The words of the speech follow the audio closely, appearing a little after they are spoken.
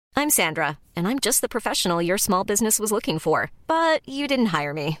I'm Sandra, and I'm just the professional your small business was looking for. But you didn't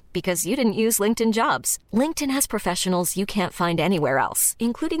hire me because you didn't use LinkedIn Jobs. LinkedIn has professionals you can't find anywhere else,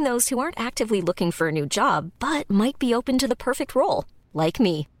 including those who aren't actively looking for a new job, but might be open to the perfect role, like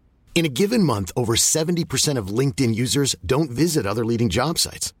me. In a given month, over 70% of LinkedIn users don't visit other leading job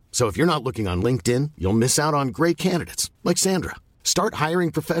sites. So if you're not looking on LinkedIn, you'll miss out on great candidates like Sandra. Start hiring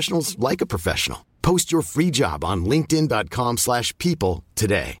professionals like a professional. Post your free job on linkedin.com/people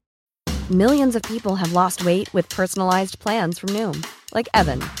today. Millions of people have lost weight with personalized plans from Noom. Like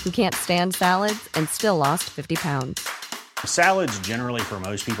Evan, who can't stand salads and still lost 50 pounds. Salads generally for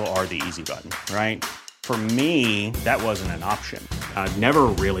most people are the easy button, right? For me, that wasn't an option. I never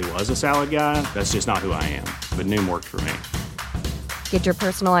really was a salad guy. That's just not who I am. But Noom worked for me. Get your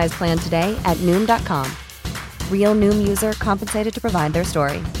personalized plan today at Noom.com. Real Noom user compensated to provide their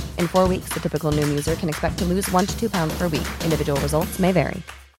story. In 4 weeks, the typical Noom user can expect to lose 1 to 2 pounds per week. Individual results may vary.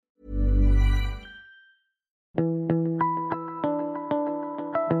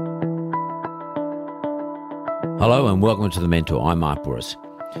 Hello and welcome to The Mentor. I'm Mark Boris.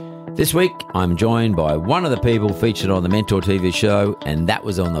 This week, I'm joined by one of the people featured on the Mentor TV show, and that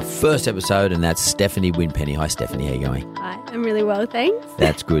was on the first episode, and that's Stephanie Winpenny. Hi, Stephanie. How are you going? Hi, I'm really well, thanks.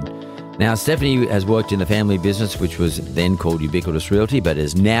 That's good. Now, Stephanie has worked in the family business, which was then called Ubiquitous Realty, but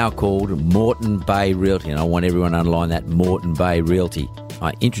is now called Moreton Bay Realty, and I want everyone to underline that, Moreton Bay Realty.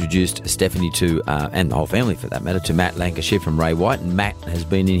 I introduced Stephanie to, and the whole family for that matter, to Matt Lancashire from Ray White, and Matt has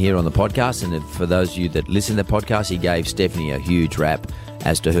been in here on the podcast, and for those of you that listen to the podcast, he gave Stephanie a huge rap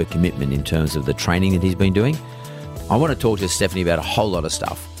as to her commitment in terms of the training that he's been doing. I want to talk to Stephanie about a whole lot of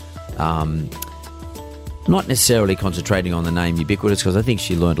stuff. Not necessarily concentrating on the name Ubiquitous, because I think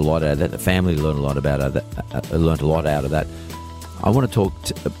she learned a lot out of that. The family learned a lot about that. Learned a lot out of that. I want to talk,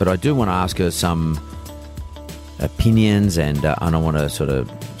 but I do want to ask her some opinions, and I want to sort of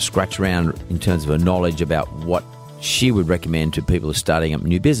scratch around in terms of her knowledge about what she would recommend to people who are starting up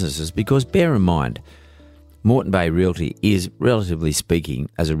new businesses. Because bear in mind, Moreton Bay Realty is, relatively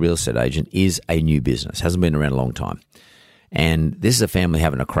speaking, as a real estate agent, is a new business. Hasn't been around a long time. And this is a family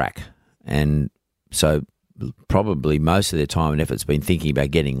having a crack. And so probably most of their time and effort's been thinking about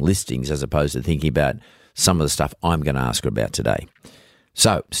getting listings as opposed to thinking about some of the stuff I'm going to ask her about today.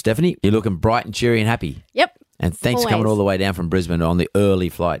 So, Stephanie, you're looking bright and cheery and happy. Yep. And thanks for coming all the way down from Brisbane on the early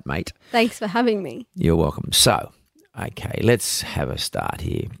flight, mate. Thanks for having me. You're welcome. So, okay, let's have a start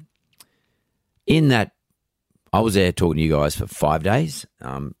here. In that, I was there talking to you guys for 5 days.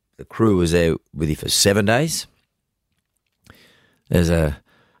 The crew was there with you for 7 days. There's a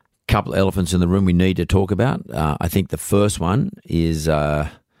couple of elephants in the room we need to talk about. I think the first one is,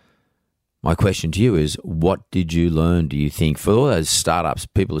 my question to you is, what did you learn, do you think, for all those startups,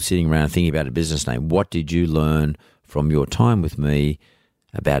 people are sitting around thinking about a business name, what did you learn from your time with me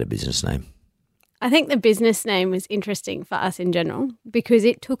about a business name? I think the business name was interesting for us in general because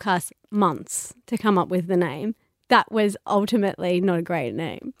it took us months to come up with the name. That was ultimately not a great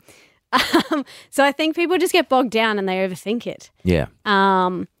name. So I think people just get bogged down and they overthink it. Yeah.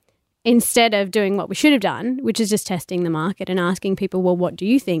 Instead of doing what we should have done, which is just testing the market and asking people, well, what do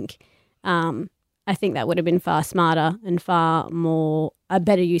you think? I think that would have been far smarter and far more a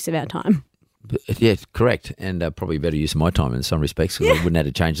better use of our time. Yeah, correct, and probably better use of my time in some respects because I wouldn't have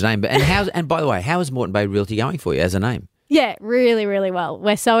to change the name. But and by the way, how is Moreton Bay Realty going for you as a name? Yeah, really, really well.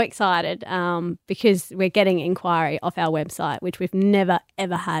 We're so excited because we're getting inquiry off our website, which we've never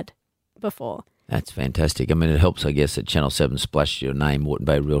ever had before. That's fantastic. I mean, it helps, I guess, that Channel 7 splashed your name, Moreton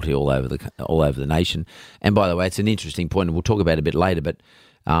Bay Realty, all over the nation. And by the way, it's an interesting point, and we'll talk about it a bit later. But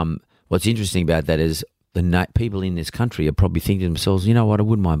what's interesting about that is people in this country are probably thinking to themselves, you know what, I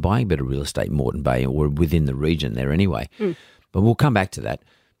wouldn't mind buying a bit of real estate in Moreton Bay or within the region there anyway. But we'll come back to that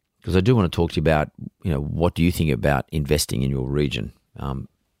because I do want to talk to you about, what do you think about investing in your region? And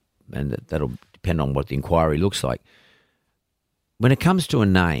that'll depend on what the inquiry looks like. When it comes to a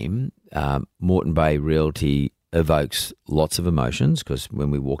name, Moreton Bay Realty evokes lots of emotions because when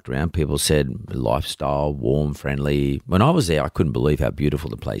we walked around, people said lifestyle, warm, friendly. When I was there, I couldn't believe how beautiful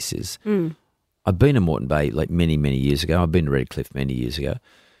the place is. I've been to Moreton Bay like many, many years ago. I've been to Redcliffe many years ago.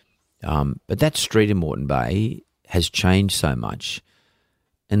 But that street in Moreton Bay has changed so much.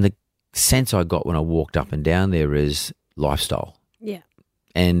 And the sense I got when I walked up and down there is lifestyle. Yeah.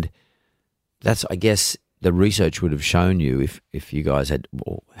 And that's, I guess, the research would have shown you if you guys had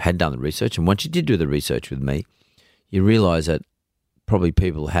done the research. And once you did do the research with me, you realise that probably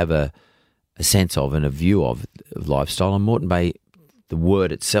people have a sense of and a view of lifestyle. And Moreton Bay, the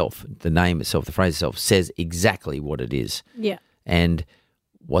word itself, the name itself, the phrase itself says exactly what it is. Yeah. And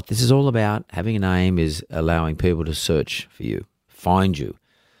what this is all about, having a name, is allowing people to search for you, find you.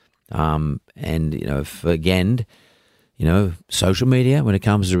 And, again, social media, when it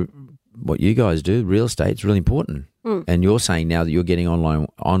comes to what you guys do, real estate, is really important. And you're saying now that you're getting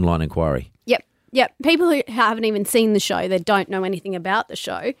online inquiry. Yep. People who haven't even seen the show, they don't know anything about the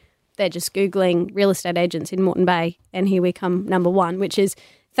show, they're just Googling real estate agents in Moreton Bay, and here we come, number one, which is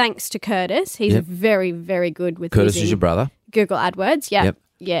thanks to Curtis. He's very, very good with Curtis is your brother? Google AdWords. Yep.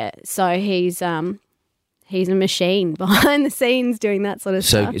 Yeah. So he's a machine behind the scenes doing that sort of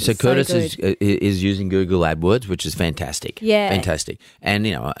stuff. So Curtis is using Google AdWords, which is fantastic. Yeah. Fantastic. And,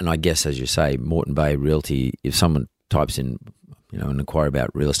 and I guess, as you say, Moreton Bay Realty, if someone types in, an inquiry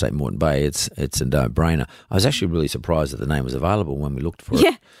about real estate in Moreton Bay, it's a no-brainer. I was actually really surprised that the name was available when we looked for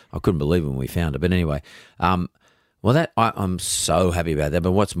it. I couldn't believe it when we found it. But anyway, I'm so happy about that.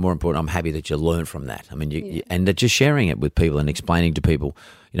 But what's more important, I'm happy that you learn from that. I mean, and that you're sharing it with people and explaining to people,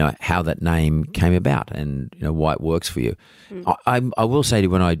 how that name came about and, why it works for you. I will say to you,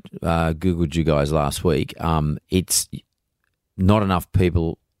 when I Googled you guys last week, it's not enough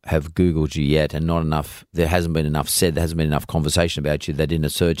people have Googled you yet, and not enough. There hasn't been enough said. There hasn't been enough conversation about you that in a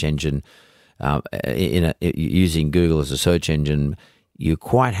search engine, using Google as a search engine, you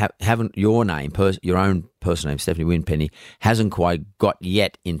quite haven't your name, your own personal name, Stephanie Winpenny, hasn't quite got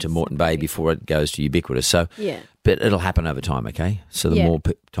yet into Moreton Bay before it goes to ubiquitous. So, but it'll happen over time. Okay, so the more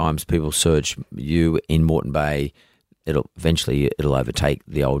times people search you in Moreton Bay, it'll overtake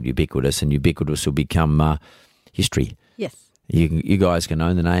the old ubiquitous, and ubiquitous will become history. Yes. You guys can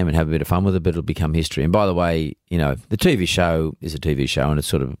own the name and have a bit of fun with it, but it'll become history. And by the way, the TV show is a TV show, and it's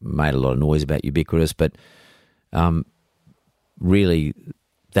sort of made a lot of noise about ubiquitous, but really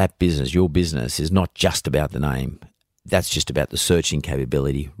that business, your business, is not just about the name. That's just about the searching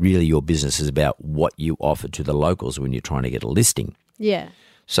capability. Really, your business is about what you offer to the locals when you're trying to get a listing. Yeah.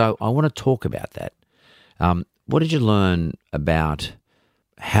 So I want to talk about that. What did you learn about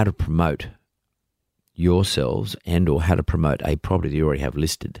how to promote yourselves and or how to promote a property that you already have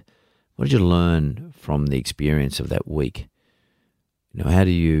listed? What did you learn from the experience of that week? Where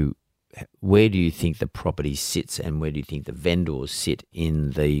do you think the property sits, and where do you think the vendors sit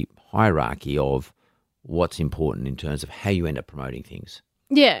in the hierarchy of what's important in terms of how you end up promoting things?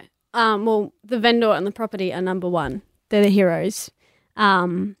 Yeah. Well, the vendor and the property are number one. They're the heroes.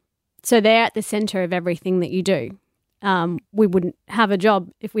 So they're at the centre of everything that you do. We wouldn't have a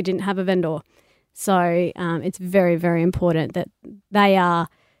job if we didn't have a vendor. So it's very, very important that they are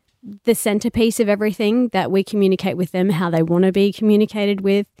the centrepiece of everything, that we communicate with them how they want to be communicated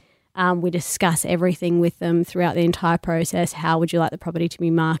with. We discuss everything with them throughout the entire process. How would you like the property to be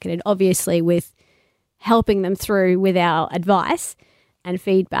marketed? Obviously with helping them through with our advice and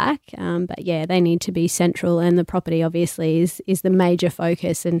feedback. But yeah, they need to be central, and the property obviously is the major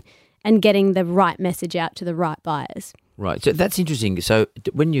focus, and getting the right message out to the right buyers. Right. So that's interesting. So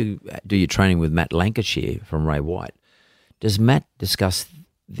when you do your training with Matt Lancashire from Ray White, does Matt discuss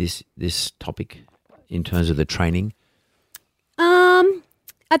this topic in terms of the training?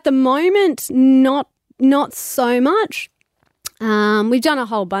 At the moment, not so much. We've done a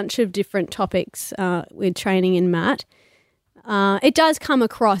whole bunch of different topics with training in Matt. It does come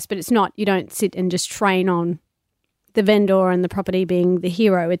across, but it's not, you don't sit and just train on the vendor and the property being the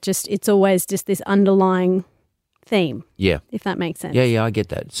hero. It's always just this underlying theme. Yeah. If that makes sense. Yeah, I get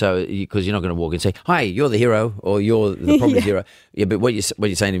that. So, because you're not going to walk and say, "Hi, you're the hero," or "You're the property hero." Yeah, but what you're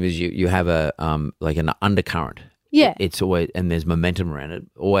saying to me is you have a like an undercurrent. Yeah. It's always, and there's momentum around it,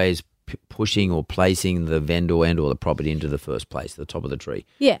 always pushing or placing the vendor and or the property into the first place, the top of the tree.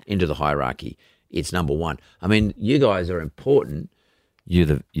 Yeah. Into the hierarchy. It's number one. I mean, you guys are important. You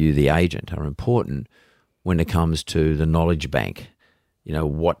the agent are important when it comes to the knowledge bank.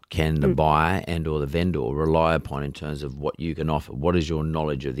 What can the buyer and or the vendor rely upon in terms of what you can offer? What is your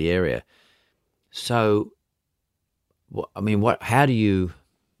knowledge of the area? So, how do you,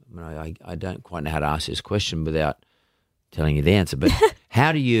 I don't quite know how to ask this question without telling you the answer, but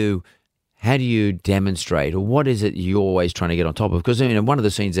how do you demonstrate, or what is it you're always trying to get on top of? Because one of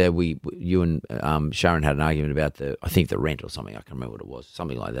the scenes there, you and Sharon had an argument about the rent or something. I can't remember what it was.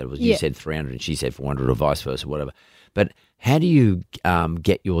 Something like that. It was you said 300 and she said 400, or vice versa, whatever. But how do you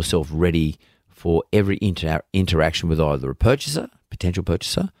get yourself ready for every interaction with either a potential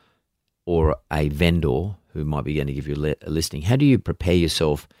purchaser, or a vendor who might be going to give you a listing? How do you prepare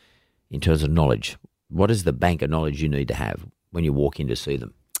yourself in terms of knowledge? What is the bank of knowledge you need to have when you walk in to see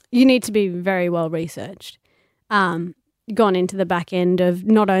them? You need to be very well researched, gone into the back end of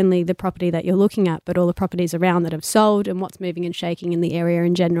not only the property that you're looking at, but all the properties around that have sold and what's moving and shaking in the area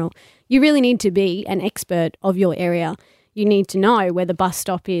in general. You really need to be an expert of your area. You need to know where the bus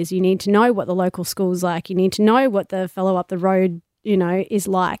stop is. You need to know what the local school's like. You need to know what the fellow up the road, is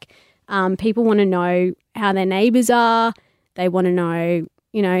like. People want to know how their neighbours are. They want to know,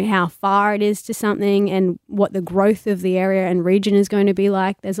 how far it is to something and what the growth of the area and region is going to be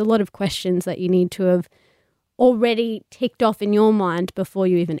like. There's a lot of questions that you need to have already ticked off in your mind before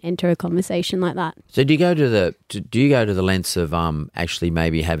you even enter a conversation like that. So do you go to the lengths of actually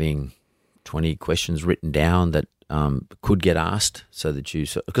maybe having 20 questions written down that could get asked, so that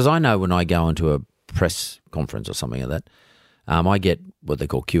because I know when I go into a press conference or something like that, I get what they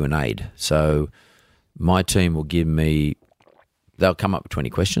call Q&A. So my team will they'll come up with 20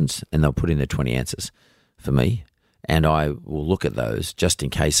 questions and they'll put in their 20 answers for me, and I will look at those just in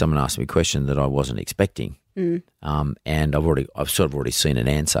case someone asks me a question that I wasn't expecting. And I've sort of already seen an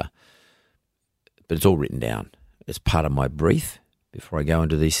answer, but it's all written down. It's part of my brief before I go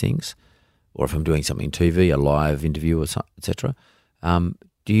into these things, or if I'm doing something on TV, a live interview, or etc.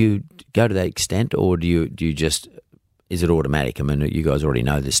 Do you go to that extent, or do you just, is it automatic? I mean, you guys already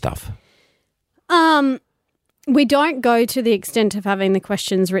know this stuff. We don't go to the extent of having the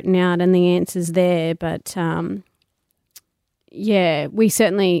questions written out and the answers there, but we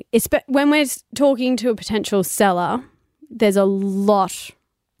certainly, when we're talking to a potential seller, there's a lot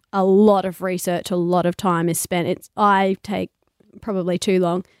of research, a lot of time is spent. I take probably too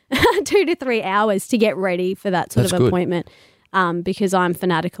long, 2 to 3 hours to get ready for that sort of appointment, because I'm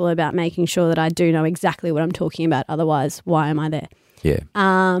fanatical about making sure that I do know exactly what I'm talking about. Otherwise, why am I there?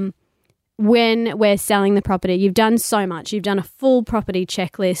 Yeah. When we're selling the property, you've done so much. You've done a full property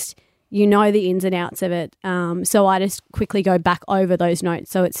checklist. You know the ins and outs of it. So I just quickly go back over those notes.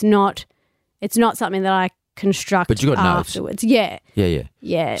 So it's not something that I construct but you got afterwards. Notes.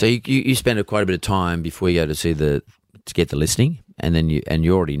 Yeah. So you spend quite a bit of time before you go to get the listing, and then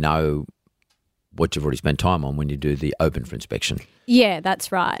you already know what you've already spent time on when you do the open for inspection. Yeah,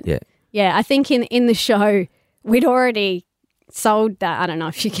 that's right. Yeah. I think in the show we'd already sold that. I don't know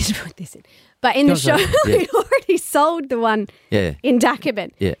if you can put this in, but in the show we'd already sold the one in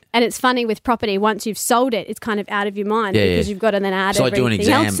Dacabin. Yeah. And it's funny with property, once you've sold it, it's kind of out of your mind because you've got to then add everything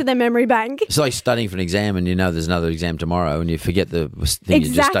else to the memory bank. It's like studying for an exam, and you know there's another exam tomorrow, and you forget the thing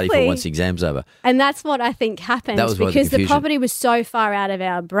you just studied for once the exam's over. And that's what I think happened, because the property was so far out of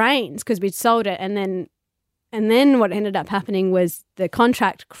our brains because we'd sold it, and then what ended up happening was the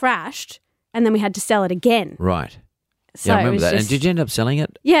contract crashed, and then we had to sell it again. Right. So I remember that. And did you end up selling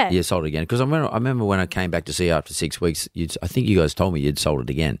it? Yeah. You sold it again. Because I remember when I came back to see you after 6 weeks, I think you guys told me you'd sold it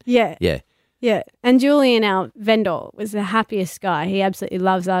again. Yeah. Yeah. Yeah. And Julian, our vendor, was the happiest guy. He absolutely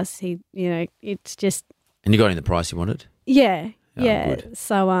loves us. It's just... And you got in the price you wanted? Yeah. Oh, yeah. good.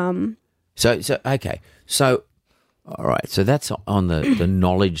 So, So, okay. So, all right. So that's on the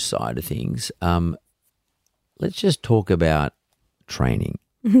knowledge side of things. Let's just talk about training.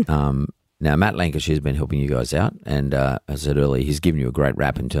 Now, Matt Lancashire has been helping you guys out, and as I said earlier, he's given you a great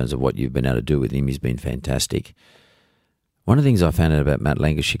rap in terms of what you've been able to do with him. He's been fantastic. One of the things I found out about Matt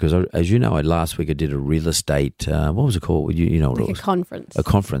Lancashire, because as you know, last week I did a real estate, what was it called? You know what it was? A conference. A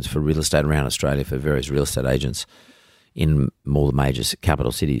conference for real estate around Australia for various real estate agents in all the major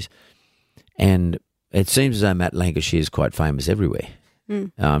capital cities. And it seems as though Matt Lancashire is quite famous everywhere,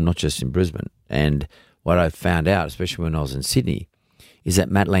 not just in Brisbane. And what I found out, especially when I was in Sydney, is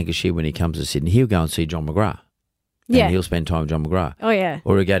that Matt Lancashire, when he comes to Sydney, he'll go and see John McGrath. Yeah. And he'll spend time with John McGrath. Oh, yeah.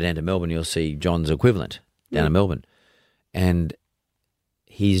 Or he'll go down to Melbourne, he'll see John's equivalent down in Melbourne. And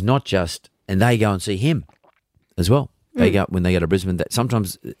he's not just, and they go and see him as well. They go, when they go to Brisbane,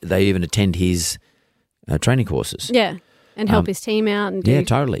 sometimes they even attend his training courses. Yeah. And help his team out. And yeah,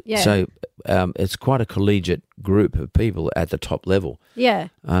 totally. Yeah. So it's quite a collegiate group of people at the top level. Yeah.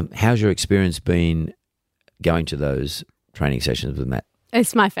 How's your experience been going to those training sessions with Matt?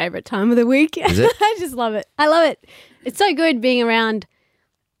 It's my favourite time of the week. Is it? I just love it. I love it. It's so good being around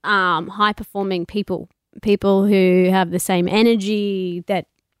high-performing people who have the same energy that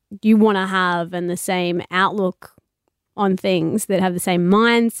you want to have and the same outlook on things, that have the same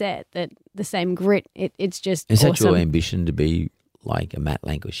mindset, that the same grit. It's just Is awesome. that your ambition, to be like a Matt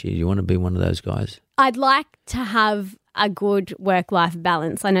Lancashire? You want to be one of those guys? I'd like to have a good work-life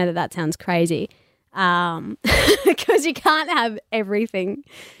balance. I know that sounds crazy. Because you can't have everything.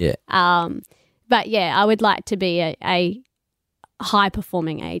 Yeah. But yeah, I would like to be a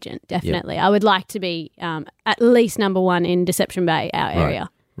high-performing agent, definitely. Yep. I would like to be at least number one in Deception Bay, our area.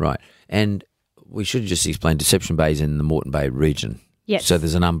 Right. And we should just explain Deception Bay is in the Moreton Bay region. Yes. So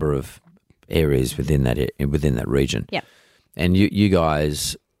there's a number of areas within that region. Yep. And you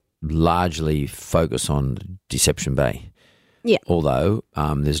guys largely focus on Deception Bay. Yeah. Although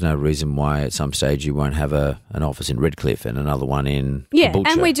there's no reason why at some stage you won't have an office in Redcliffe and another one in Caboolture.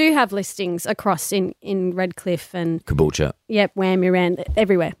 And we do have listings across in Redcliffe and Caboolture. Yep, Wammy,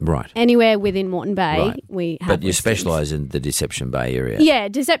 everywhere. Right. Anywhere within Moreton Bay, we have But you listings. specialise in the Deception Bay area. Yeah,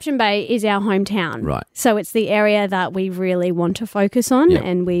 Deception Bay is our hometown. Right. So it's the area that we really want to focus on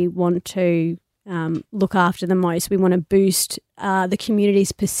and we want to look after the most. We want to boost the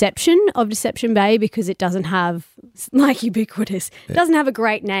community's perception of Deception Bay because it doesn't have, like Ubiquitous, it doesn't have a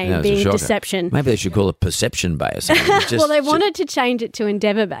great name being Deception. Maybe they should call it Perception Bay or something. Well, they wanted to change it to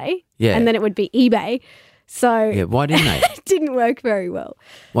Endeavour Bay Yeah. and then it would be eBay. So Yeah, why didn't they? it didn't work very well.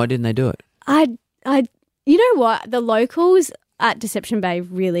 Why didn't they do it? You know what? The locals at Deception Bay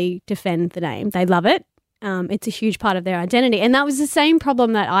really defend the name. They love it. It's a huge part of their identity. And that was the same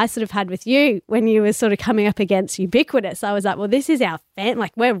problem that I sort of had with you when you were sort of coming up against Ubiquitous. I was like, well, this is our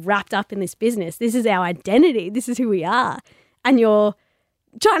like we're wrapped up in this business. This is our identity. This is who we are. And you're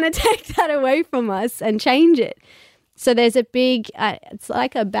trying to take that away from us and change it. So there's a big, it's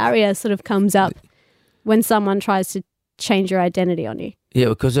like a barrier sort of comes up when someone tries to change your identity on you. Yeah,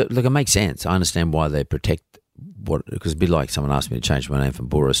 because it makes sense. I understand why they protect because it'd be like someone asked me to change my name from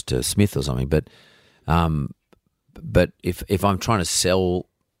Boris to Smith or something, but if I'm trying to sell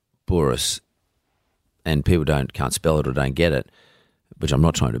Boris and people can't spell it or don't get it, which I'm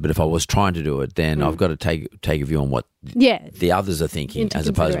not trying to, but if I was trying to do it, then I've got to take a view on what the others are thinking as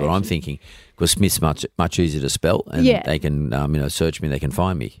opposed to what I'm thinking. Because Smith's much easier to spell, and they can search me, they can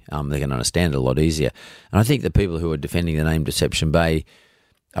find me, they can understand it a lot easier. And I think the people who are defending the name Deception Bay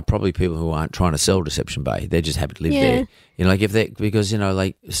are probably people who aren't trying to sell Deception Bay. They're just happy to live there. You know, like because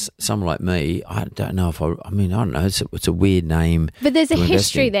like someone like me, I don't know if I don't know. It's a weird name. But there's a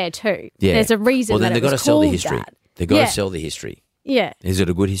history there too. Yeah. There's a reason. Well, then they've got to sell the history. They've got Yeah. to sell the history. Yeah. Is it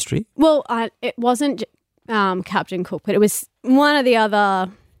a good history? Well, it wasn't Captain Cook, but it was one of the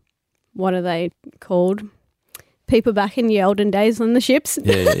other. What are they called? People back in the olden days on the ships.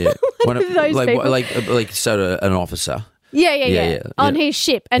 Yeah. One of those people. Like sort of an officer. Yeah. On his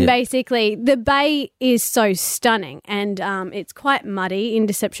ship. And basically the bay is so stunning and it's quite muddy in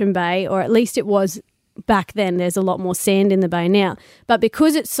Deception Bay, or at least it was back then. There's a lot more sand in the bay now. But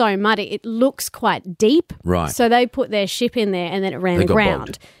because it's so muddy, it looks quite deep. Right. So they put their ship in there and then it ran aground.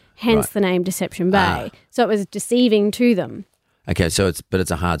 Bogged. Hence the name Deception Bay. So it was deceiving to them. Okay, so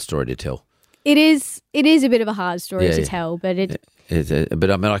it's a hard story to tell. It is a bit of a hard story to tell, but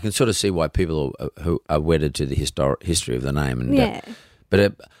But I mean, I can sort of see why people who are wedded to the history of the name.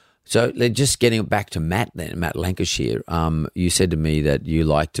 And, so just getting back to Matt Lancashire, you said to me that you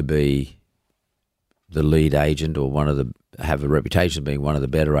like to be the lead agent or have a reputation of being one of the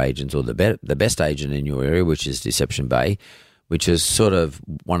better agents or the best agent in your area, which is Deception Bay, which is sort of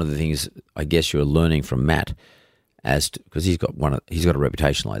one of the things I guess you're learning from Matt, because he's got a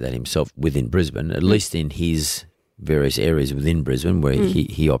reputation like that himself within Brisbane, at least in his various areas within Brisbane where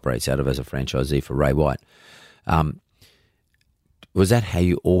he operates out of as a franchisee for Ray White. Was that how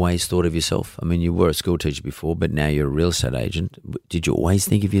you always thought of yourself? I mean, you were a school teacher before, but now you're a real estate agent. Did you always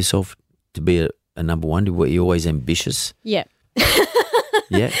think of yourself to be a number one? Were you always ambitious? Yeah.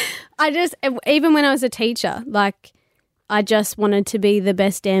 Yeah. Even when I was a teacher, I just wanted to be the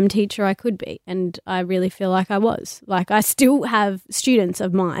best damn teacher I could be. And I really feel like I was. I still have students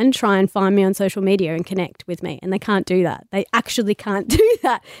of mine try and find me on social media and connect with me, and they can't do that. They actually can't do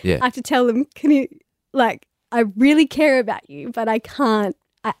that. Yeah. I have to tell them, I really care about you, but I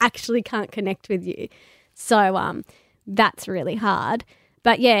actually can't connect with you. So that's really hard.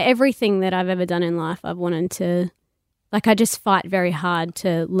 But yeah, everything that I've ever done in life, I've wanted to, I just fight very hard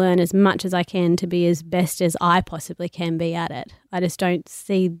to learn as much as I can to be as best as I possibly can be at it. I just don't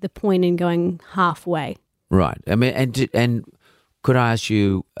see the point in going halfway. Right. I mean, and could I ask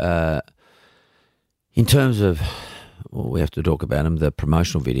you, in terms of, we have to talk about them, the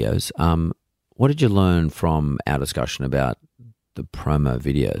promotional videos, what did you learn from our discussion about the promo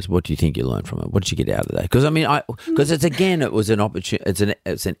videos? What do you think you learned from it? What did you get out of that? Because it was an opportunity.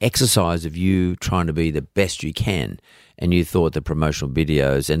 It's an exercise of you trying to be the best you can, and you thought the promotional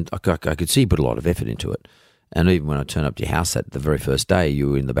videos, and I could see you put a lot of effort into it. And even when I turned up to your house the very first day, you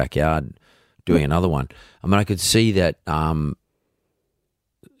were in the backyard doing another one. I mean, I could see that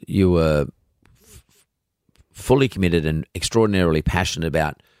you were fully committed and extraordinarily passionate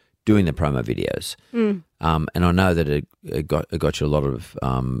about doing the promo videos. And I know that it got you a lot of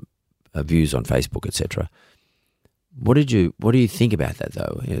views on Facebook, etc. What do you think about that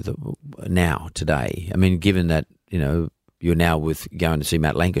though? Now, today, I mean, given that you're now going to see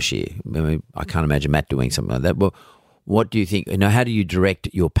Matt Lancashire, I can't imagine Matt doing something like that. Well, what do you think? How do you direct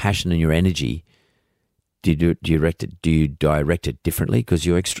your passion and your energy Do you direct it differently? Because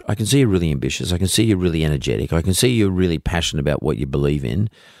I can see you're really ambitious. I can see you're really energetic. I can see you're really passionate about what you believe in.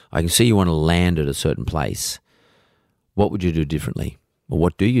 I can see you want to land at a certain place. What would you do differently? Or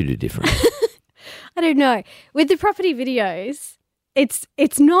what do you do differently? I don't know. With the property videos,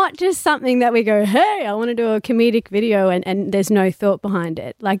 it's not just something that we go, hey, I want to do a comedic video and there's no thought behind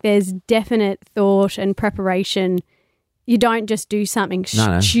it. Like there's definite thought and preparation. You don't just do something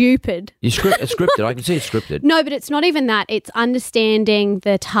stupid. It's scripted. I can see it's scripted. No, but it's not even that. It's understanding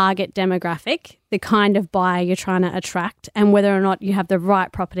the target demographic, the kind of buyer you're trying to attract, and whether or not you have the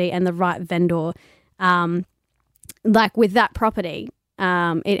right property and the right vendor. Like with that property,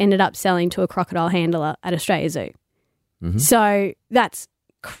 it ended up selling to a crocodile handler at Australia Zoo. Mm-hmm. So that's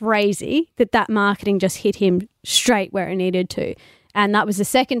crazy that marketing just hit him straight where it needed to. And that was the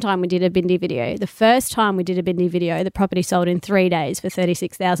second time we did a Bindi video. The first time we did a Bindi video, the property sold in 3 days for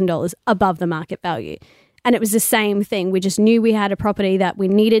 $36,000 above the market value. And it was the same thing. We just knew we had a property that we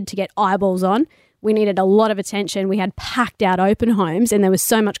needed to get eyeballs on. We needed a lot of attention. We had packed out open homes and there was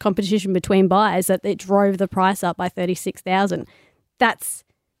so much competition between buyers that it drove the price up by $36,000. That's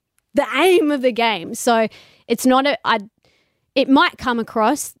the aim of the game. So it's not it might come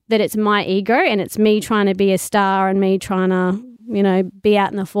across that it's my ego and it's me trying to be a star and me trying to, be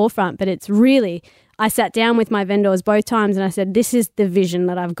out in the forefront. But it's really, I sat down with my vendors both times and I said, this is the vision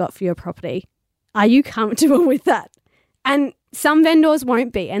that I've got for your property. Are you comfortable with that? And some vendors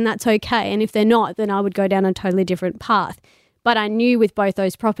won't be, and that's okay. And if they're not, then I would go down a totally different path. But I knew with both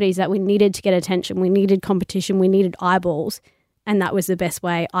those properties that we needed to get attention. We needed competition. We needed eyeballs. And that was the best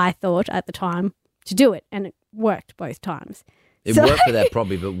way, I thought, at the time to do it. And it worked both times. It worked for that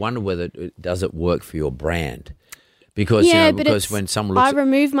property, but wonder whether does it work for your brand? Because because when someone looks, I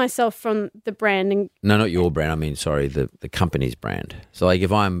remove myself from the branding. No, not your brand. I mean, sorry, the company's brand. So, like,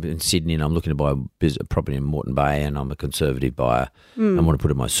 if I'm in Sydney and I'm looking to buy a property in Moreton Bay, and I'm a conservative buyer, and want to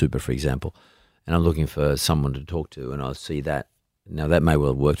put in my super, for example, and I'm looking for someone to talk to, and I see that. Now, that may well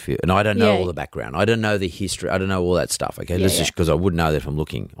have worked for you, and I don't know all the background. I don't know the history. I don't know all that stuff. Okay, just because I would know that if I'm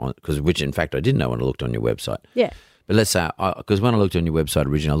looking on, which in fact I didn't know when I looked on your website. Yeah. But let's say, because when I looked on your website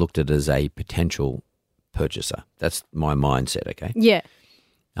originally, I looked at it as a potential purchaser. That's my mindset, okay? Yeah.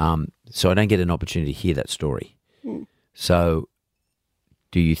 So I don't get an opportunity to hear that story. So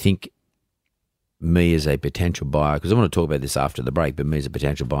do you think me as a potential buyer, because I want to talk about this after the break, but me as a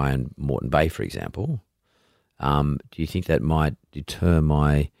potential buyer in Moreton Bay, for example, do you think that might deter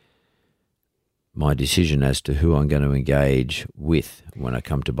my decision as to who I'm going to engage with when I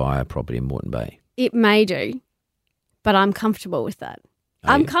come to buy a property in Moreton Bay? It may do, but I'm comfortable with that.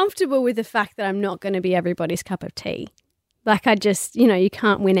 I'm comfortable with the fact that I'm not going to be everybody's cup of tea. Like I just, you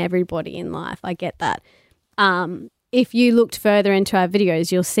can't win everybody in life. I get that. If you looked further into our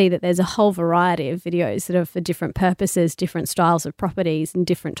videos, you'll see that there's a whole variety of videos that are for different purposes, different styles of properties and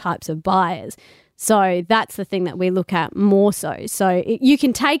different types of buyers. So that's the thing that we look at more so. So you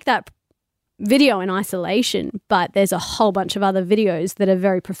can take that video in isolation, but there's a whole bunch of other videos that are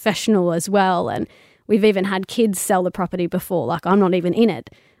very professional as well. And we've even had kids sell the property before. Like I'm not even in it.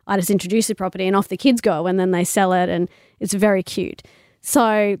 I just introduce the property and off the kids go and then they sell it and it's very cute.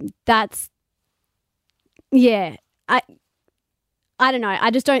 So that's, I don't know. I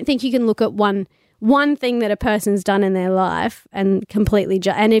just don't think you can look at one thing that a person's done in their life and completely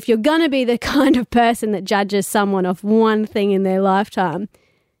judge. And if you're going to be the kind of person that judges someone off one thing in their lifetime,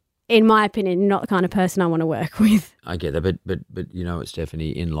 in my opinion, you're not the kind of person I want to work with. I get that, but Stephanie,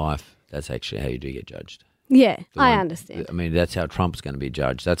 in life, that's actually how you do get judged. Yeah, I understand. I mean, that's how Trump's going to be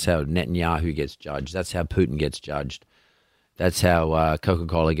judged. That's how Netanyahu gets judged. That's how Putin gets judged. That's how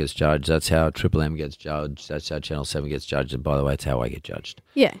Coca-Cola gets judged. That's how Triple M gets judged. That's how Channel 7 gets judged. And by the way, it's how I get judged.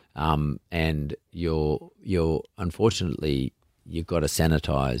 Yeah. And you're unfortunately, you've got to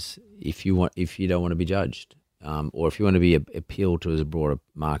sanitize if you don't want to be judged. Or if you want to be appealed to as broad a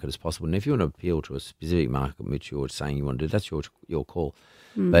market as possible. And if you want to appeal to a specific market which you're saying you want to do, that's your call.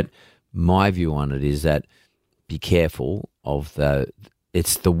 But my view on it is that be careful of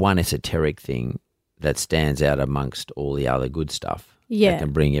it's the one esoteric thing that stands out amongst all the other good stuff that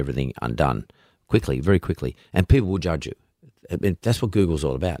can bring everything undone very quickly. And people will judge you. I mean, that's what Google's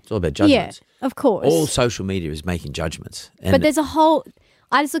all about. It's all about judgments. Yeah, of course. All social media is making judgments. But there's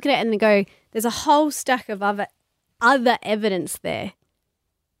I just look at it and go, there's a whole stack of other evidence there.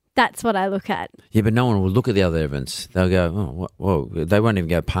 That's what I look at. Yeah, but no one will look at the other evidence. They'll go, oh, whoa. They won't even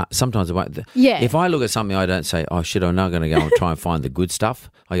go past. Sometimes they won't. Yeah. If I look at something, I don't say, oh, shit, I'm now going to go and try and find the good stuff.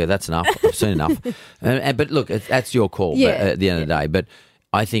 I go, that's enough. I've seen enough. But look, that's your call at the end of the day. But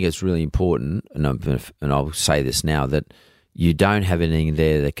I think it's really important, and I'll say this now, that you don't have anything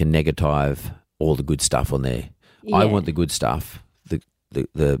there that can negative all the good stuff on there. Yeah. I want the good stuff,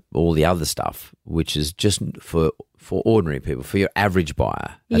 the all the other stuff, which is just for ordinary people, for your average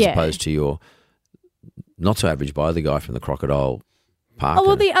buyer, as opposed to your not so average buyer, the guy from the Crocodile Park. Oh,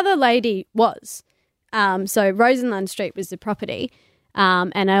 well, the other lady was. So Rosenland Street was the property,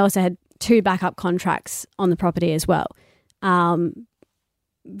 and I also had 2 backup contracts on the property as well.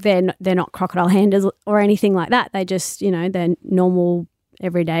 They're not crocodile handlers or anything like that. They just, they're normal,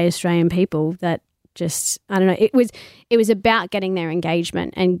 everyday Australian people that just, I don't know. It was about getting their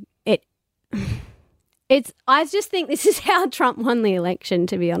engagement, and I just think this is how Trump won the election,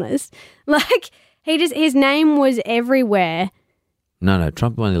 to be honest. Like, his name was everywhere. No,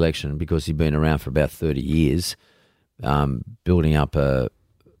 Trump won the election because he'd been around for about 30 years, building up a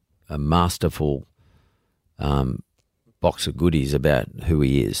masterful box of goodies about who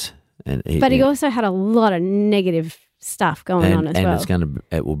he is. But he also had a lot of negative stuff going on as well. And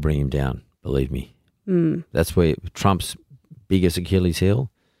it will bring him down, believe me. That's where Trump's biggest Achilles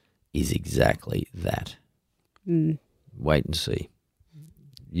heel is exactly that. Wait and see.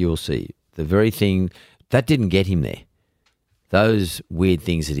 You'll see. The very thing that didn't get him there. Those weird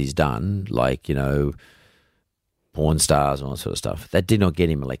things that he's done, like, porn stars and all that sort of stuff, that did not get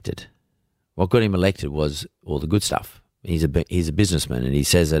him elected. What got him elected was all the good stuff. He's a businessman, and he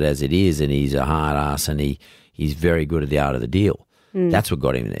says it as it is, and he's a hard ass, and he's very good at the art of the deal. That's what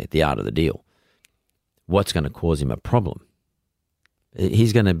got him there, the art of the deal. What's going to cause him a problem?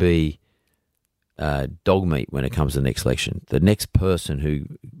 He's going to be dog meat when it comes to the next election. The next person who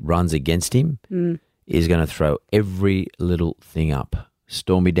runs against him is going to throw every little thing up.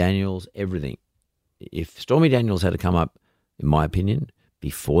 Stormy Daniels, everything. If Stormy Daniels had to come up, in my opinion,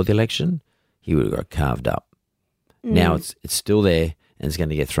 before the election, he would have got carved up. Now it's still there, and it's going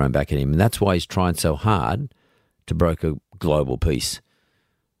to get thrown back at him. And that's why he's trying so hard to broker global peace.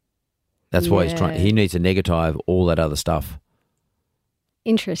 That's why he's trying. He needs to negative all that other stuff.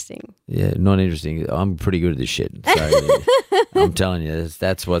 Interesting. Yeah, not interesting. I'm pretty good at this shit. So I'm telling you,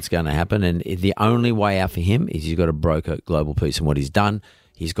 that's what's going to happen. And the only way out for him is he's got to broker global peace. And what he's done,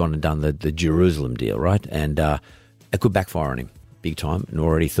 he's gone and done the Jerusalem deal, right? And it could backfire on him big time. And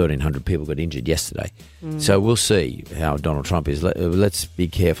already 1,300 people got injured yesterday. So we'll see how Donald Trump is. Let's be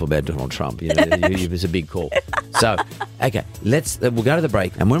careful about Donald Trump. It's a big call. So, okay, we'll go to the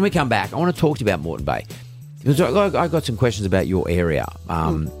break. And when we come back, I want to talk to you about Moreton Bay. Because I got some questions about your area.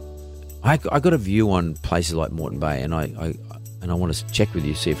 I got a view on places like Moreton Bay, and I want to check with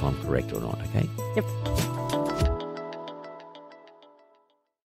you, see if I'm correct or not, okay? Yep.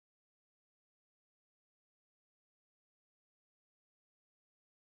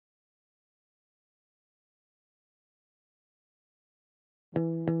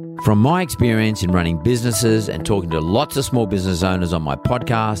 From my experience in running businesses and talking to lots of small business owners on my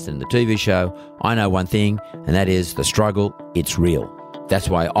podcast and the TV show, I know one thing, and that is the struggle, it's real. That's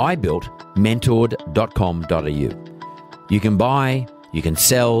why I built mentored.com.au. You can buy, you can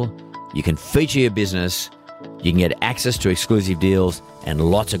sell, you can feature your business, you can get access to exclusive deals and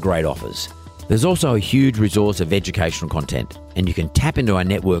lots of great offers. There's also a huge resource of educational content, and you can tap into our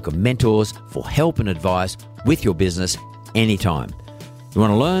network of mentors for help and advice with your business anytime. You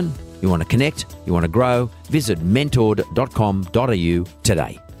want to learn, you want to connect, you want to grow, visit mentored.com.au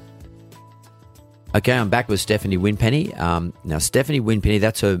today. Okay, I'm back with Stephanie Winpenny. Now, Stephanie Winpenny,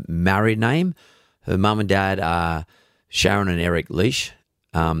 that's her married name. Her mum and dad are Sharon and Eric Leash,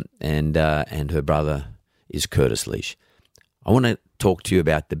 and her brother is Curtis Leash. I want to talk to you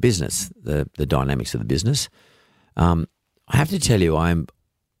about the business, the dynamics of the business. I have to tell you, I'm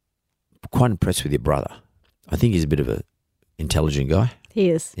quite impressed with your brother. I think he's a bit of an intelligent guy. He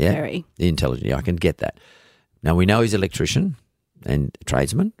is, very. Intelligent, yeah, I can get that. Now, we know he's an electrician and a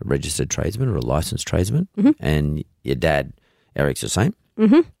tradesman, a registered tradesman or a licensed tradesman, and your dad, Eric's the same.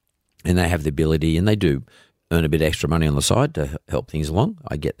 And they have the ability, and they do earn a bit extra money on the side to help things along.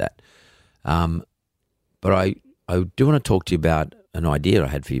 I get that. But I do want to talk to you about an idea I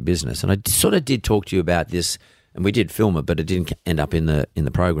had for your business, and I sort of did talk to you about this, and we did film it, but it didn't end up in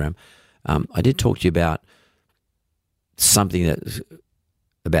the program. I did talk to you about something that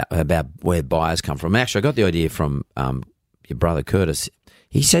about where buyers come from. Actually, I got the idea from your brother Curtis.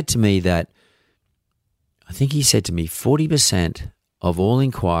 He said to me that, I think he said to me, 40% of all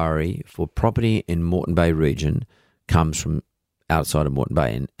inquiry for property in Moreton Bay region comes from outside of Moreton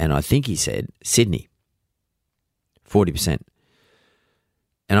Bay, and I think he said Sydney. 40%.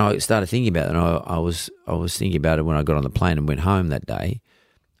 And I started thinking about it, and I was thinking about it when I got on the plane and went home that day.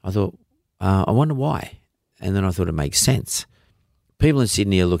 I thought, I wonder why. And then I thought it makes sense. People in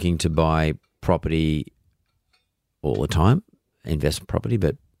Sydney are looking to buy property all the time, investment property,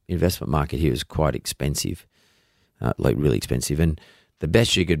 but investment market here is quite expensive, like really expensive. And the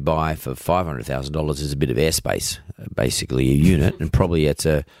best you could buy for $500,000 is a bit of airspace, basically a unit, and probably it's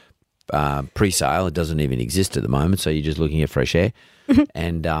a pre-sale. It doesn't even exist at the moment, so you're just looking at fresh air.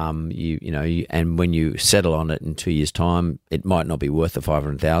 And and when you settle on it in 2 years' time, it might not be worth the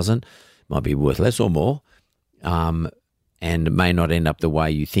 $500,000. It might be worth less or more, and it may not end up the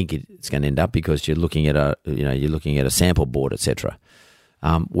way you think it's going to end up because you're looking at a sample board, etc.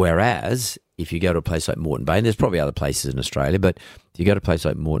 Whereas if you go to a place like Moreton Bay, and there's probably other places in Australia, but if you go to a place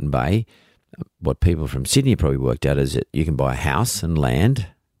like Moreton Bay, what people from Sydney probably worked out is that you can buy a house and land,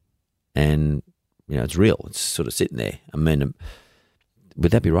 and it's real. It's sort of sitting there. I mean,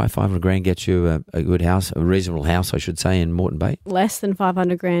 would that be right? $500,000 gets you a good house, a reasonable house, I should say, in Moreton Bay. Less than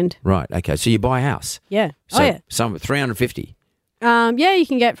 $500,000. Right. Okay. So you buy a house. Yeah. So some $350,000. Yeah, you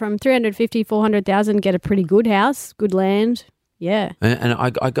can get from $350,000, $400,000, get a pretty good house, good land. Yeah.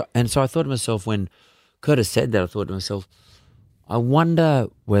 And so I thought to myself, when Curtis said that, I thought to myself, I wonder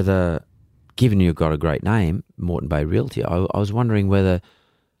whether, given you've got a great name, Moreton Bay Realty, I was wondering whether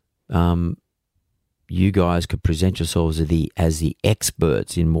you guys could present yourselves as the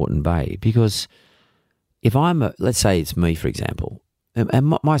experts in Moreton Bay. Because if let's say it's me, for example,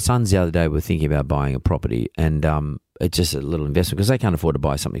 and my sons the other day were thinking about buying a property, and it's just a little investment because they can't afford to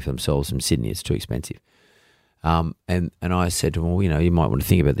buy something for themselves from Sydney. It's too expensive. And I said to them, well, you might want to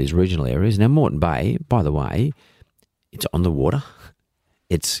think about these regional areas. Now, Moreton Bay, by the way, it's on the water.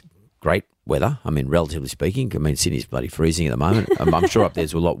 It's great weather. I mean, relatively speaking. I mean, Sydney's bloody freezing at the moment. I'm sure up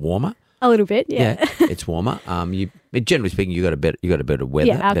there's a lot warmer. A little bit, yeah. It's warmer. Generally speaking, you got a better weather.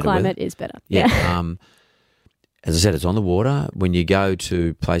 Yeah, our climate weather. is better. Yeah. As I said, it's on the water. When you go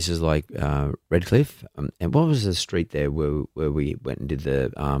to places like Redcliffe, and what was the street there where we went and did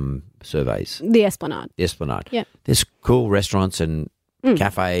the surveys? The Esplanade. The Esplanade. Yeah. There's cool restaurants and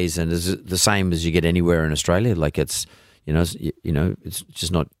cafes, and it's the same as you get anywhere in Australia. Like it's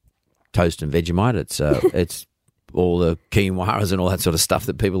just not toast and Vegemite. It's all the quinoas and all that sort of stuff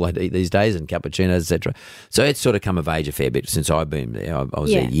that people like to eat these days, and cappuccinos, etc. So it's sort of come of age a fair bit since I've been there. I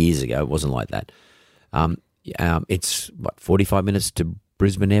was there years ago. It wasn't like that. It's 45 minutes to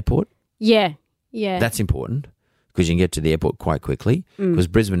Brisbane Airport. Yeah. That's important because you can get to the airport quite quickly. Because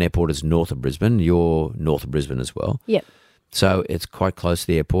Brisbane Airport is north of Brisbane. You're north of Brisbane as well. Yep. So it's quite close to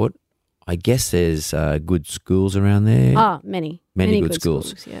the airport. I guess there's good schools around there. Many good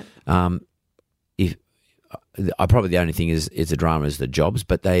schools. Yeah. Probably the only thing is the drama is the jobs,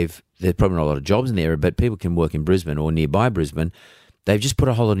 but there's probably not a lot of jobs in the area, but people can work in Brisbane or nearby Brisbane. They've just put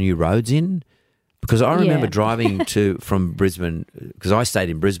a whole lot of new roads in, because I remember driving from Brisbane, because I stayed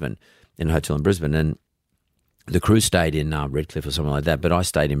in Brisbane, in a hotel in Brisbane, and the crew stayed in Redcliffe or something like that, but I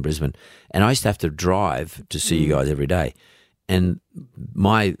stayed in Brisbane, and I used to have to drive to see you guys every day. And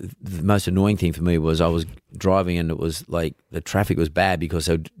the most annoying thing for me was I was driving and it was like the traffic was bad because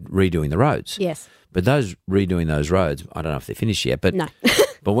they were redoing the roads. Yes. But redoing those roads, I don't know if they're finished yet, but no.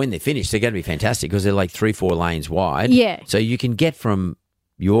 But when they're finished, they're going to be fantastic because they're like 3-4 lanes wide. Yeah. So you can get from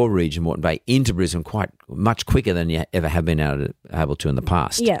your region, Moreton Bay, into Brisbane much quicker than you ever have been able to in the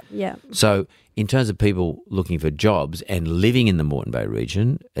past. Yeah. So in terms of people looking for jobs and living in the Moreton Bay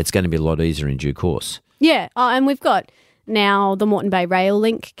region, it's going to be a lot easier in due course. Yeah. And we've got now the Moreton Bay rail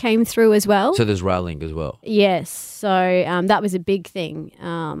link came through as well. So there's rail link as well. Yes. So that was a big thing.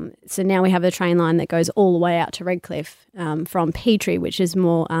 So now we have a train line that goes all the way out to Redcliffe from Petrie, which is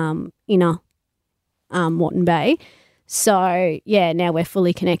more inner Moreton Bay. So, now we're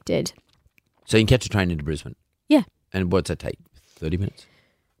fully connected. So you can catch a train into Brisbane? Yeah. And what's that take, 30 minutes?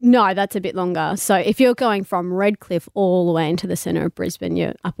 No, that's a bit longer. So if you're going from Redcliffe all the way into the centre of Brisbane,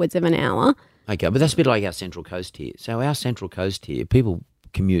 you're upwards of an hour. Okay, but that's a bit like our Central Coast here. So our Central Coast here, people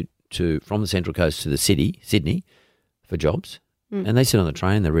commute from the Central Coast to the city, Sydney, for jobs, and they sit on the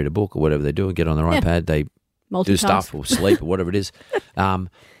train, they read a book or whatever they do, get on their iPad, they do stuff or sleep or whatever it is.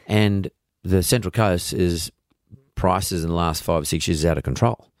 And the Central Coast prices in the last 5 or 6 years is out of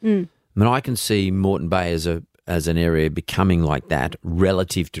control. I mean, I can see Moreton Bay as an area becoming like that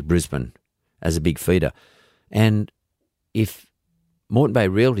relative to Brisbane as a big feeder. And if Moreton Bay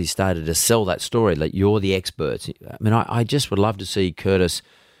Realty started to sell that story, like you're the experts. I mean, I just would love to see Curtis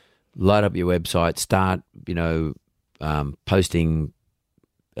load up your website, start, posting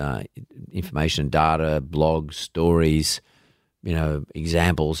information, data, blogs, stories,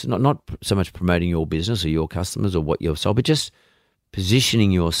 examples, not so much promoting your business or your customers or what you've sold, but just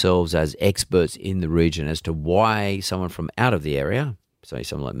positioning yourselves as experts in the region as to why someone from out of the area, say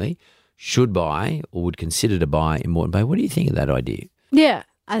someone like me, should buy or would consider to buy in Moreton Bay. What do you think of that idea? Yeah,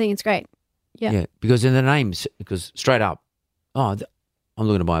 I think it's great. Yeah. Because in the names, because straight up, I'm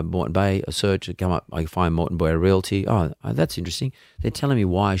looking to buy Moreton Bay. I search, I come up, I find Moreton Bay Realty. Oh, that's interesting. They're telling me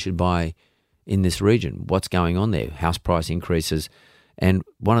why I should buy in this region. What's going on there? House price increases. And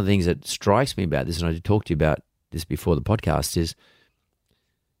one of the things that strikes me about this, and I did talk to you about this before the podcast, is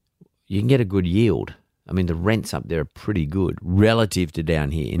you can get a good yield. I mean, the rents up there are pretty good relative to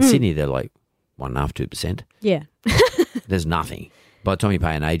down here. In Sydney, they're like 1.5%, 2%. Yeah. There's nothing. By the time you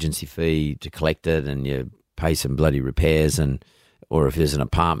pay an agency fee to collect it and you pay some bloody repairs, or if there's an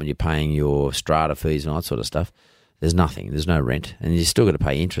apartment, you're paying your strata fees and all that sort of stuff, there's nothing. There's no rent. And you still got to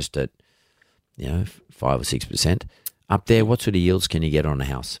pay interest at, 5 or 6%. Up there, what sort of yields can you get on a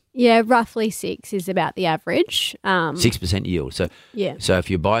house? Yeah, roughly 6 is about the average. 6% yield. So, yeah. So if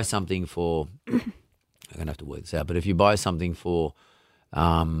you buy something for, I'm going to have to work this out, but if you buy something for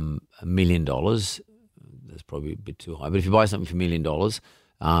 $1 million, that's probably a bit too high, but if you buy something for $1 million,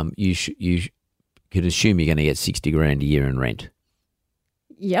 you could assume you're going to get $60,000 a year in rent.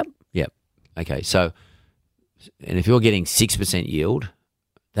 Yep. Yep. Okay. So, and if you're getting 6% yield,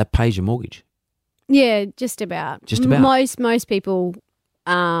 that pays your mortgage. Yeah, just about. Just about. Most people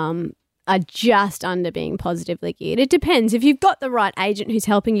are just under being positively geared. It depends. If you've got the right agent who's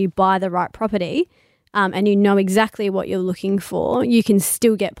helping you buy the right property, and you know exactly what you're looking for, you can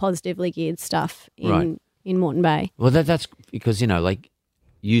still get positively geared stuff in Moreton Bay. Well, that's because, like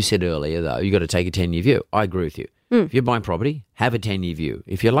you said earlier, though, you got to take a 10-year view. I agree with you. If you're buying property, have a 10-year view.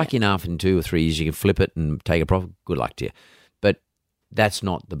 If you're lucky enough in 2 or 3 years you can flip it and take a profit, good luck to you. But that's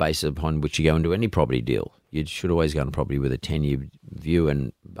not the basis upon which you go into any property deal. You should always go on a property with a 10-year view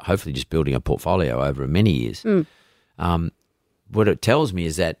and hopefully just building a portfolio over many years. What it tells me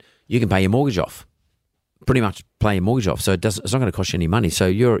is that you can pay your mortgage off, pretty much pay your mortgage off. So it's not going to cost you any money. So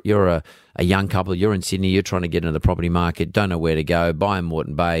you're a young couple, you're in Sydney, you're trying to get into the property market, don't know where to go, buy in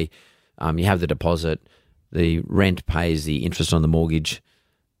Moreton Bay, you have the deposit, the rent pays the interest on the mortgage.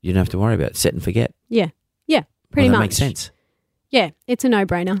 You don't have to worry about it. Set and forget. Yeah, pretty much. That makes sense. Yeah, it's a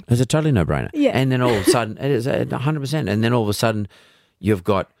no-brainer. It's a totally no-brainer. Yeah. And then all of a sudden, it is 100%. And then all of a sudden, you've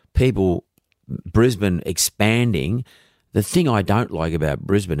got people, Brisbane expanding. The thing I don't like about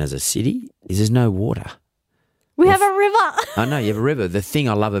Brisbane as a city is there's no water. We have a river. I know, you have a river. The thing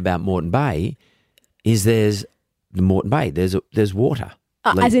I love about Moreton Bay is there's the Moreton Bay. There's water.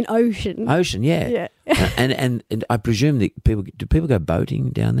 As in ocean. Ocean, yeah. Yeah. and I presume that people go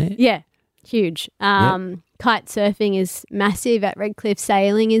boating down there? Yeah, huge. Kite surfing is massive at Redcliffe.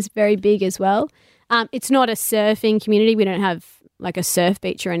 Sailing is very big as well. It's not a surfing community. We don't have like a surf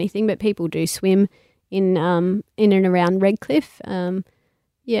beach or anything, but people do swim in and around Redcliffe.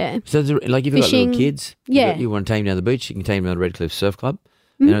 Yeah. So like if you've got little kids, you want to take them down the beach, you can take them down the Redcliffe Surf Club.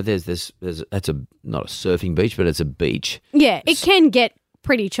 There's that's not a surfing beach, but it's a beach. Yeah, it can get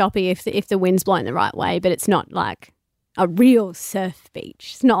pretty choppy if the wind's blowing the right way, but it's not like a real surf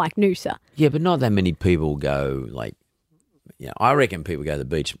beach. It's not like Noosa. Yeah, but not that many people go I reckon people go to the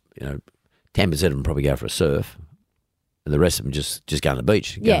beach, 10% of them probably go for a surf. And the rest of them just go to the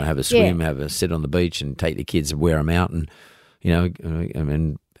beach, go and have a swim, have a sit on the beach and take the kids and wear them out and,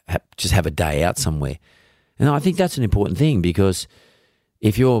 just have a day out somewhere. And I think that's an important thing because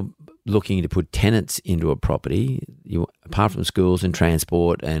if you're looking to put tenants into a property, apart from schools and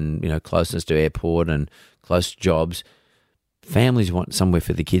transport and, closeness to airport and close to jobs, families want somewhere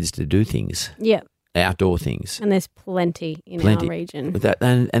for the kids to do things. Yeah. Outdoor things. And there's plenty in our region. With that,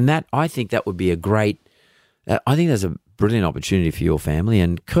 and that, I think that would be a great, I think there's a brilliant opportunity for your family.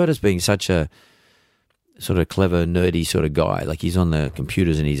 And Curtis being such a sort of clever, nerdy sort of guy, like he's on the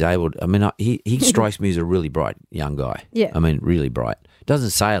computers and he's able to, he strikes me as a really bright young guy. Yeah. Really bright.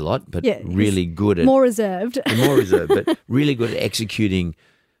 Doesn't say a lot, but really good at... More reserved. But really good at executing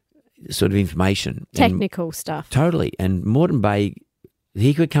sort of information. Technical stuff. Totally. And Moreton Bay,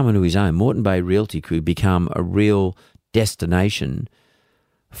 he could come into his own. Moreton Bay Realty could become a real destination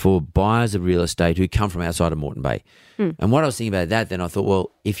for buyers of real estate who come from outside of Moreton Bay. And what I was thinking about that, then I thought,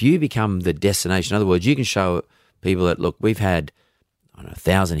 well, if you become the destination, in other words, you can show people that, look, we've had,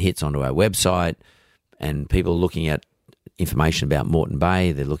 1,000 hits onto our website and people looking at information about Moreton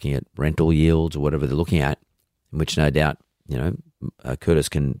Bay, they're looking at rental yields or whatever they're looking at, which no doubt, Curtis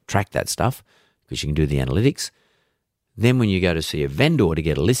can track that stuff because you can do the analytics. Then when you go to see a vendor to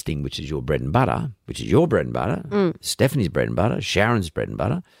get a listing, which is your bread and butter, Stephanie's bread and butter, Sharon's bread and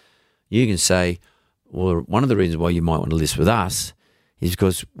butter, you can say, well, one of the reasons why you might want to list with us is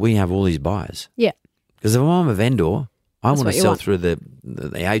because we have all these buyers. Yeah. Because if I'm a vendor, I want to sell through the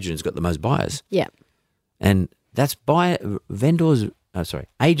agent who's got the most buyers. Yeah. And that's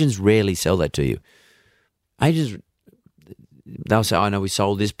agents rarely sell that to you. Agents, they'll say, I know we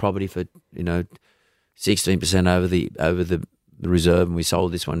sold this property for, 16% over the the reserve and we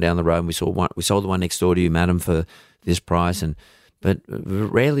sold this one down the road and we sold the one next door to you, madam, for this price. But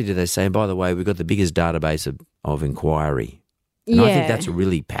rarely do they say, and by the way, we've got the biggest database of inquiry. And I think that's a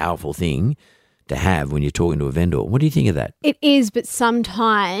really powerful thing to have when you're talking to a vendor. What do you think of that? It is, but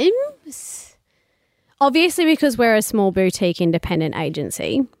sometimes, obviously because we're a small boutique independent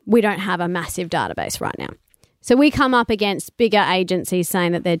agency, we don't have a massive database right now. So we come up against bigger agencies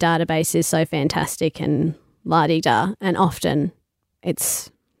saying that their database is so fantastic and la-di-da, and often it's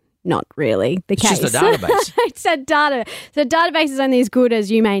not really the case. It's just a database. It's a data. So database is only as good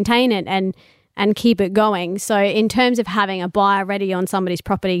as you maintain it and keep it going. So in terms of having a buyer ready on somebody's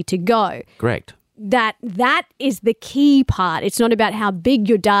property to go, correct. That is the key part. It's not about how big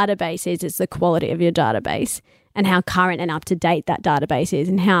your database is, it's the quality of your database and how current and up to date that database is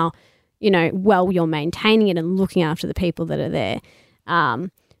and how, well you're maintaining it and looking after the people that are there.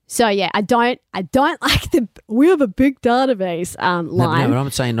 So yeah, I don't like we have a big database line. No, but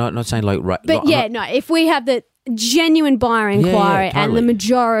I'm saying not saying like right. But if we have the genuine buyer inquiry totally. and the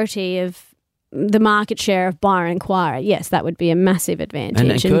majority of the market share of buyer inquiry, yes, that would be a massive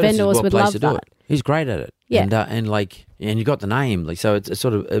advantage, and vendors would love that. He's great at it. Yeah. And you got the name, so it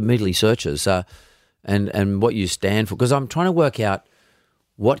sort of immediately searches and what you stand for, because I'm trying to work out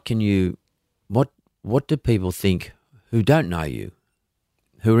what do people think who don't know you,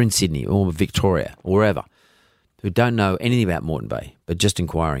 who are in Sydney or Victoria or wherever, who don't know anything about Moreton Bay, but just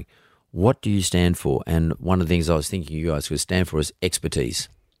inquiring, what do you stand for? And one of the things I was thinking you guys would stand for is expertise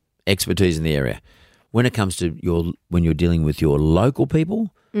in the area. When it comes to when you're dealing with your local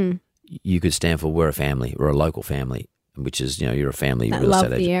people, you could stand for we're a family, we're a local family, which is, you're a family that real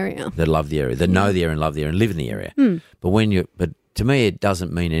estate love the area. That love the area, that know the area and love the area and live in the area. But to me, it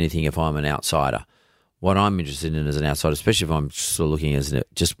doesn't mean anything if I'm an outsider. What I'm interested in as an outsider, especially if I'm sort of looking as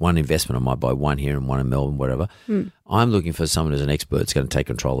just one investment, I might buy one here and one in Melbourne, whatever. I'm looking for someone who's an expert that's going to take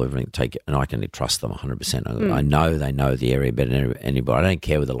control of everything, and I can trust them 100%. I know they know the area better than anybody. I don't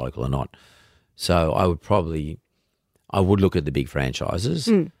care whether they're local or not. So I would look at the big franchises,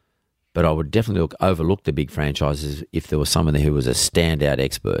 but I would definitely overlook the big franchises if there was someone there who was a standout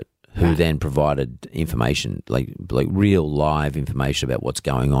expert who then provided information, like real live information about what's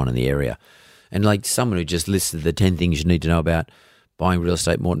going on in the area. And like someone who just listed the 10 things you need to know about buying real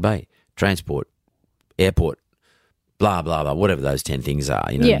estate in Moreton Bay, transport, airport, blah, blah, blah, whatever those 10 things are,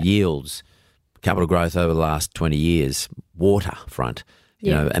 yields, capital growth over the last 20 years, waterfront,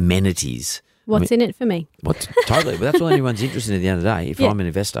 amenities. What's in it for me? Totally. But that's all anyone's interested in at the end of the day. If I'm an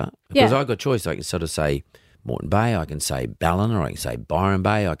investor, because I've got choice, I can sort of say Moreton Bay, I can say Ballina, I can say Byron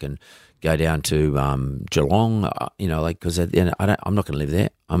Bay, I can go down to Geelong, because at the end, I'm not going to live there.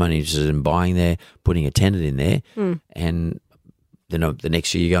 I'm only interested in buying there, putting a tenant in there, and then the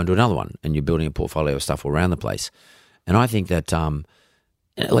next year you go into another one and you're building a portfolio of stuff all around the place. And I think that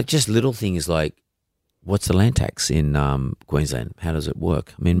just little things like what's the land tax in Queensland? How does it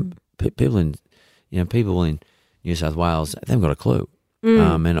work? I mean, people in New South Wales, they haven't got a clue.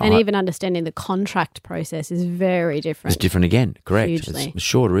 And even understanding the contract process is very different. It's different again, correct. Hugely. It's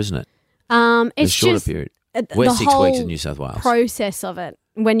shorter, isn't it? It's a shorter just period. We're 6 weeks in New South Wales. Process of it,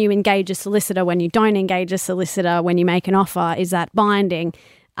 when you engage a solicitor, when you don't engage a solicitor, when you make an offer, is that binding?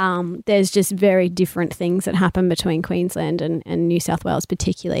 There's just very different things that happen between Queensland and New South Wales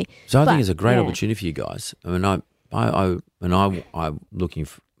particularly. So I think it's a great opportunity for you guys. I mean, I'm looking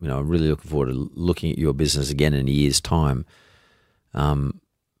for, I'm really looking forward to looking at your business again in a year's time.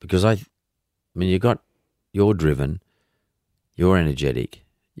 Because you're driven, you're energetic,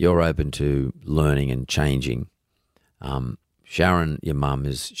 you're open to learning and changing. Sharon, your mum,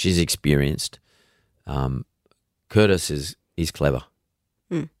 she's experienced. Curtis he's clever.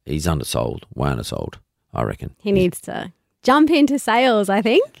 He's undersold, way undersold, I reckon. He needs to jump into sales, I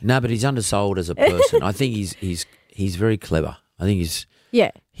think. No, but he's undersold as a person. I think he's very clever. I think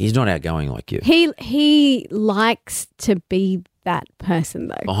he's not outgoing like you. He likes to be that person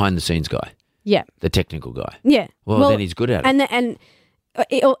though. Behind the scenes guy. Yeah. The technical guy. Yeah. Well, then he's good at it. And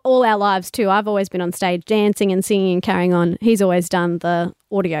all our lives too. I've always been on stage dancing and singing and carrying on. He's always done the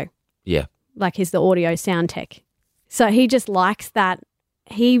audio. Yeah. Like he's the audio sound tech. So he just likes that.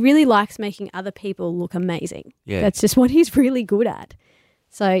 He really likes making other people look amazing. Yeah. That's just what he's really good at.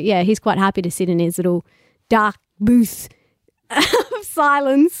 So yeah, he's quite happy to sit in his little dark booth of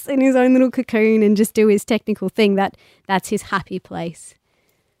silence in his own little cocoon and just do his technical thing. That's his happy place.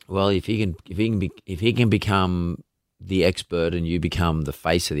 Well, if he can become the expert and you become the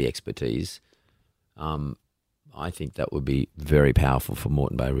face of the expertise, I think that would be very powerful for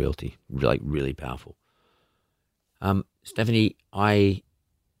Moreton Bay Realty. Like really powerful. Stephanie, I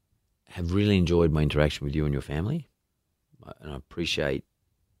have really enjoyed my interaction with you and your family. and I appreciate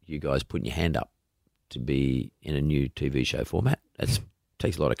you guys putting your hand up to be in a new TV show format. It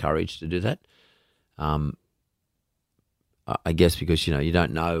takes a lot of courage to do that. I guess because, you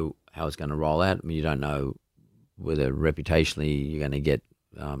don't know how it's going to roll out. I mean, you don't know whether reputationally you're going to get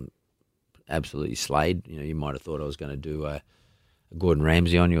absolutely slayed. You might have thought I was going to do a Gordon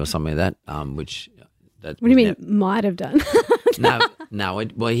Ramsay on you or something like that, which... What do you mean might have done? No.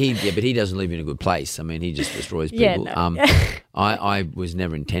 Well, he doesn't leave you in a good place. I mean, he just destroys people. Yeah, no. I was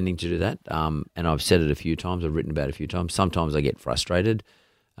never intending to do that, and I've said it a few times. I've written about it a few times. Sometimes I get frustrated,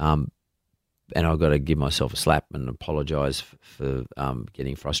 and I've got to give myself a slap and apologise for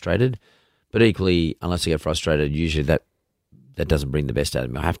getting frustrated. But equally, unless I get frustrated, usually that doesn't bring the best out of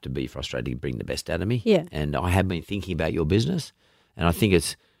me. I have to be frustrated to bring the best out of me. Yeah. And I have been thinking about your business, and I think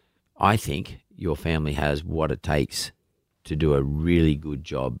your family has what it takes to do a really good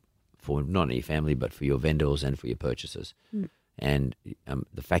job for not only your family but for your vendors and for your purchasers. And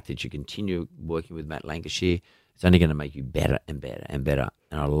the fact that you continue working with Matt Lancashire, it's only going to make you better and better and better.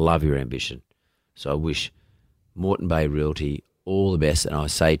 And I love your ambition. So I wish Moreton Bay Realty all the best. And I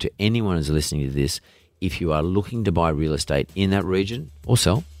say to anyone who's listening to this, if you are looking to buy real estate in that region or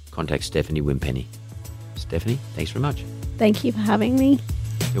sell, contact Stephanie Wimpenny. Stephanie, thanks very much. Thank you for having me.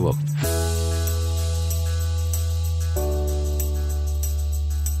 You're welcome.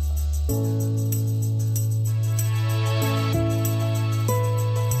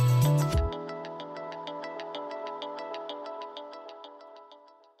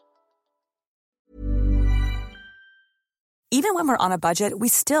 Even when we're on a budget, we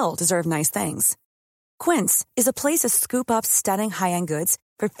still deserve nice things. Quince is a place to scoop up stunning high-end goods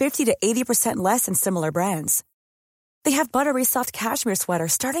for 50 to 80% less than similar brands. They have buttery soft cashmere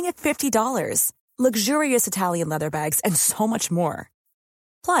sweaters starting at $50, luxurious Italian leather bags, and so much more.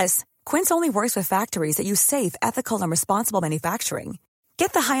 Plus, Quince only works with factories that use safe, ethical, and responsible manufacturing.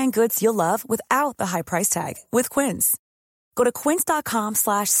 Get the high-end goods you'll love without the high price tag with Quince. Go to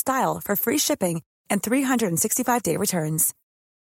quince.com/style for free shipping and 365-day returns.